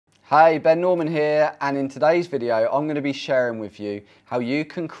Hey, Ben Norman here, and in today's video I'm going to be sharing with you how you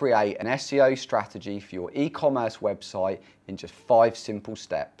can create an SEO strategy for your e-commerce website in just 5 simple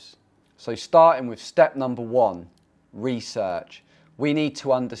steps. So starting with step number 1, research. We need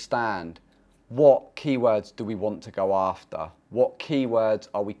to understand what keywords do we want to go after? What keywords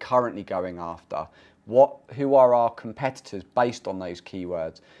are we currently going after? Who are our competitors based on those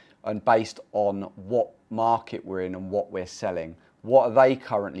keywords and based on what market we're in and what we're selling? What are they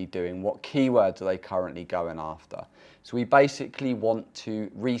currently doing? What keywords are they currently going after? So we basically want to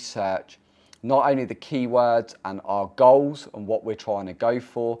research not only the keywords and our goals and what we're trying to go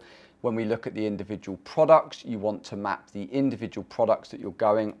for. When we look at the individual products, you want to map the individual products that you're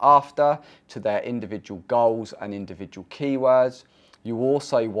going after to their individual goals and individual keywords. You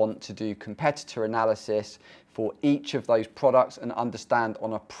also want to do competitor analysis for each of those products and understand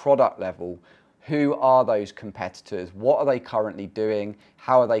on a product level, who are those competitors? What are they currently doing?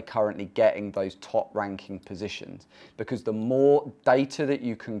 How are they currently getting those top ranking positions? Because the more data that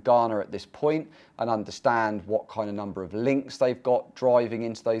you can garner at this point and understand what kind of number of links they've got driving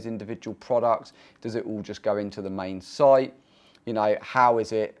into those individual products, does it all just go into the main site? You know, how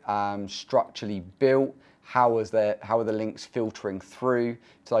is it structurally built? How are the links filtering through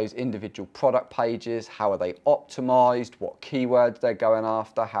to those individual product pages? How are they optimized? What keywords they're going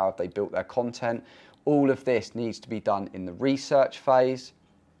after? How have they built their content? All of this needs to be done in the research phase.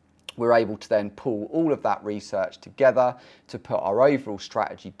 We're able to then pull all of that research together to put our overall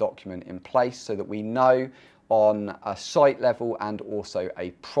strategy document in place so that we know on a site level and also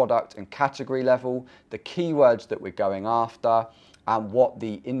a product and category level the keywords that we're going after and what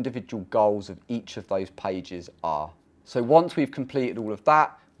the individual goals of each of those pages are. So once we've completed all of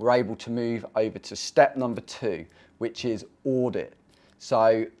that, we're able to move over to step number 2, which is audit.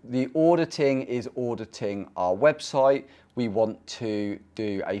 So the auditing is auditing our website. We want to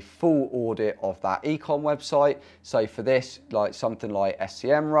do a full audit of that ecom website. So for this, like something like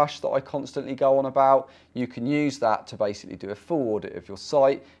SEMrush that I constantly go on about, you can use that to basically do a full audit of your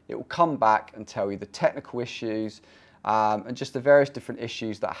site. It will come back and tell you the technical issues and just the various different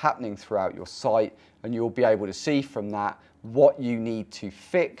issues that are happening throughout your site, and you'll be able to see from that what you need to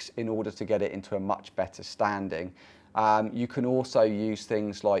fix in order to get it into a much better standing. You can also use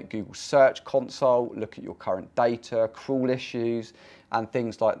things like Google Search Console, look at your current data, crawl issues, and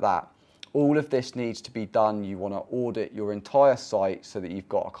things like that. All of this needs to be done. You want to audit your entire site so that you've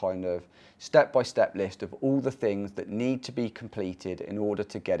got a kind of step-by-step list of all the things that need to be completed in order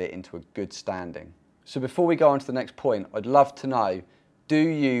to get it into a good standing. So before we go on to the next point, I'd love to know, do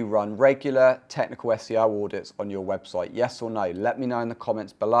you run regular technical SEO audits on your website? Yes or no? Let me know in the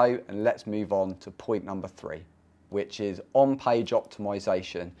comments below, and let's move on to point number 3, which is on-page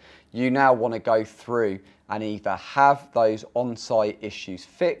optimization. You now want to go through and either have those on-site issues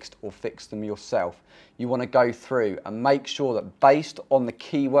fixed or fix them yourself. You want to go through and make sure that based on the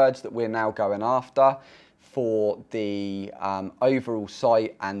keywords that we're now going after, for the overall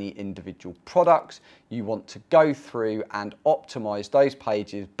site and the individual products, you want to go through and optimize those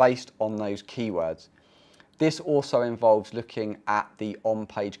pages based on those keywords. This also involves looking at the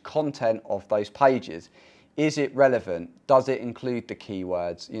on-page content of those pages. Is it relevant? Does it include the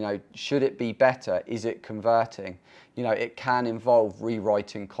keywords? You know, should it be better? Is it converting? You know, it can involve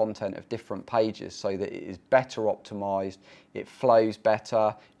rewriting content of different pages so that it is better optimized, it flows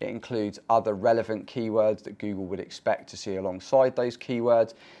better, it includes other relevant keywords that Google would expect to see alongside those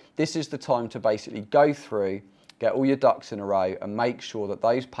keywords. This is the time to basically go through, get all your ducks in a row and make sure that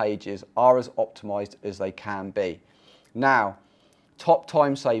those pages are as optimized as they can be. Now, top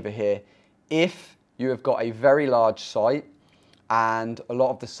time saver here, if you have got a very large site and a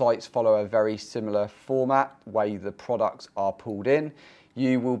lot of the sites follow a very similar format, way the products are pulled in,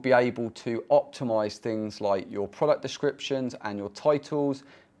 you will be able to optimize things like your product descriptions and your titles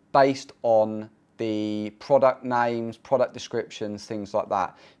based on the product names, product descriptions, things like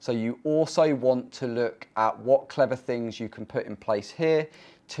that. So you also want to look at what clever things you can put in place here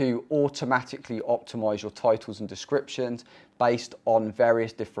to automatically optimize your titles and descriptions based on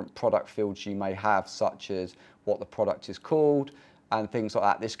various different product fields you may have, such as what the product is called and things like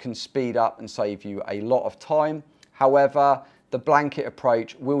that. This can speed up and save you a lot of time. However, the blanket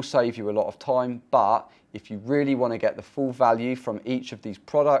approach will save you a lot of time, but if you really want to get the full value from each of these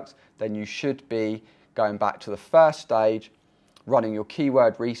products, then you should be going back to the first stage, running your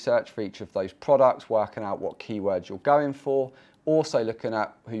keyword research for each of those products, working out what keywords you're going for, also looking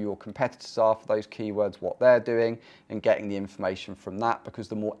at who your competitors are for those keywords, what they're doing, and getting the information from that, because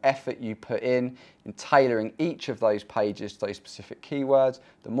the more effort you put in tailoring each of those pages to those specific keywords,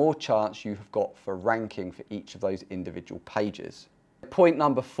 the more chance you have got for ranking for each of those individual pages. Point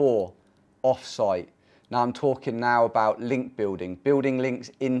number 4, off-site. Now I'm talking now about link building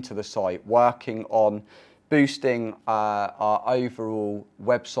links into the site, working on boosting our overall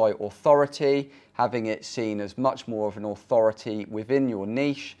website authority, having it seen as much more of an authority within your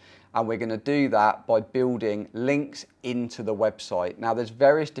niche. And we're going to do that by building links into the website. Now there's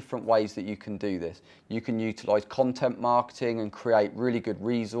various different ways that you can do this. You can utilize content marketing and create really good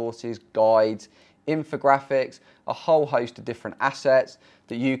resources, guides, infographics, a whole host of different assets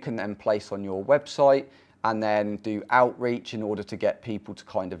that you can then place on your website and then do outreach in order to get people to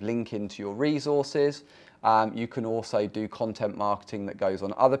kind of link into your resources. You can also do content marketing that goes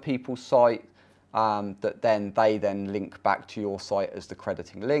on other people's sites that they then link back to your site as the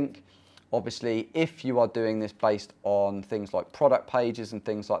crediting link. Obviously, if you are doing this based on things like product pages and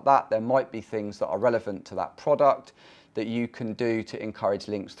things like that, there might be things that are relevant to that product that you can do to encourage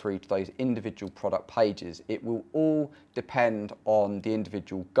links through to those individual product pages. It will all depend on the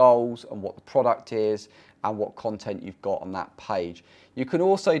individual goals and what the product is and what content you've got on that page. You can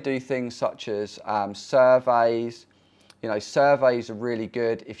also do things such as surveys. You know, surveys are really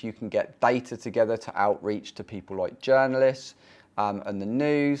good if you can get data together to outreach to people like journalists and the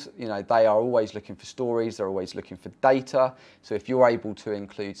news. You know, they are always looking for stories, they're always looking for data. So if you're able to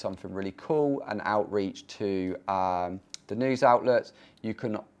include something really cool and outreach to the news outlets, you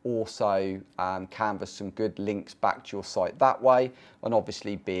can also canvas some good links back to your site that way. And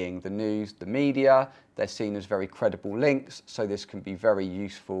obviously, being the news, the media, they're seen as very credible links. So this can be very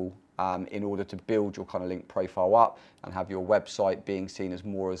useful in order to build your kind of link profile up and have your website being seen as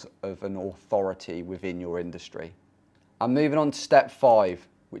more of an authority within your industry. And moving on to step 5,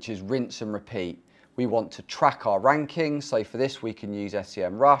 which is rinse and repeat. We want to track our rankings. So for this, we can use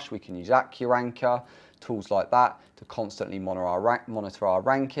SEMrush, we can use AccuRanker, tools like that to constantly monitor our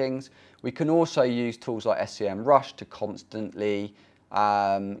rankings. We can also use tools like SEMrush to constantly,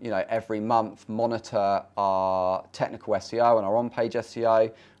 every month monitor our technical SEO and our on-page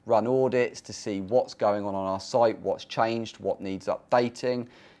SEO, run audits to see what's going on our site, what's changed, what needs updating,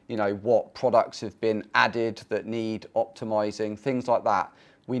 you know, what products have been added that need optimizing, things like that.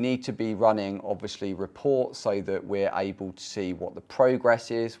 We need to be running, obviously, reports so that we're able to see what the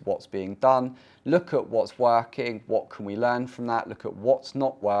progress is, what's being done, look at what's working, what can we learn from that, look at what's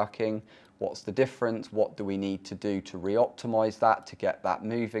not working, what's the difference, what do we need to do to re-optimize that, to get that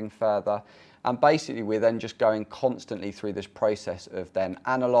moving further. And basically, we're then just going constantly through this process of then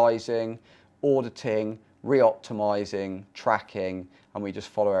analyzing, auditing, re-optimizing, tracking, and we just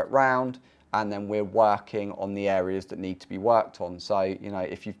follow it round. And then we're working on the areas that need to be worked on. So, you know,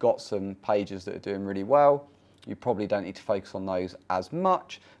 if you've got some pages that are doing really well, you probably don't need to focus on those as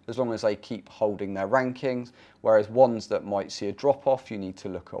much, as long as they keep holding their rankings. Whereas ones that might see a drop off, you need to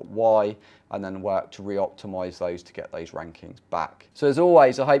look at why and then work to re-optimize those to get those rankings back. So as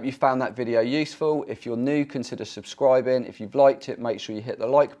always, I hope you found that video useful. If you're new, consider subscribing. If you've liked it, make sure you hit the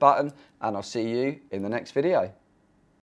like button, and I'll see you in the next video.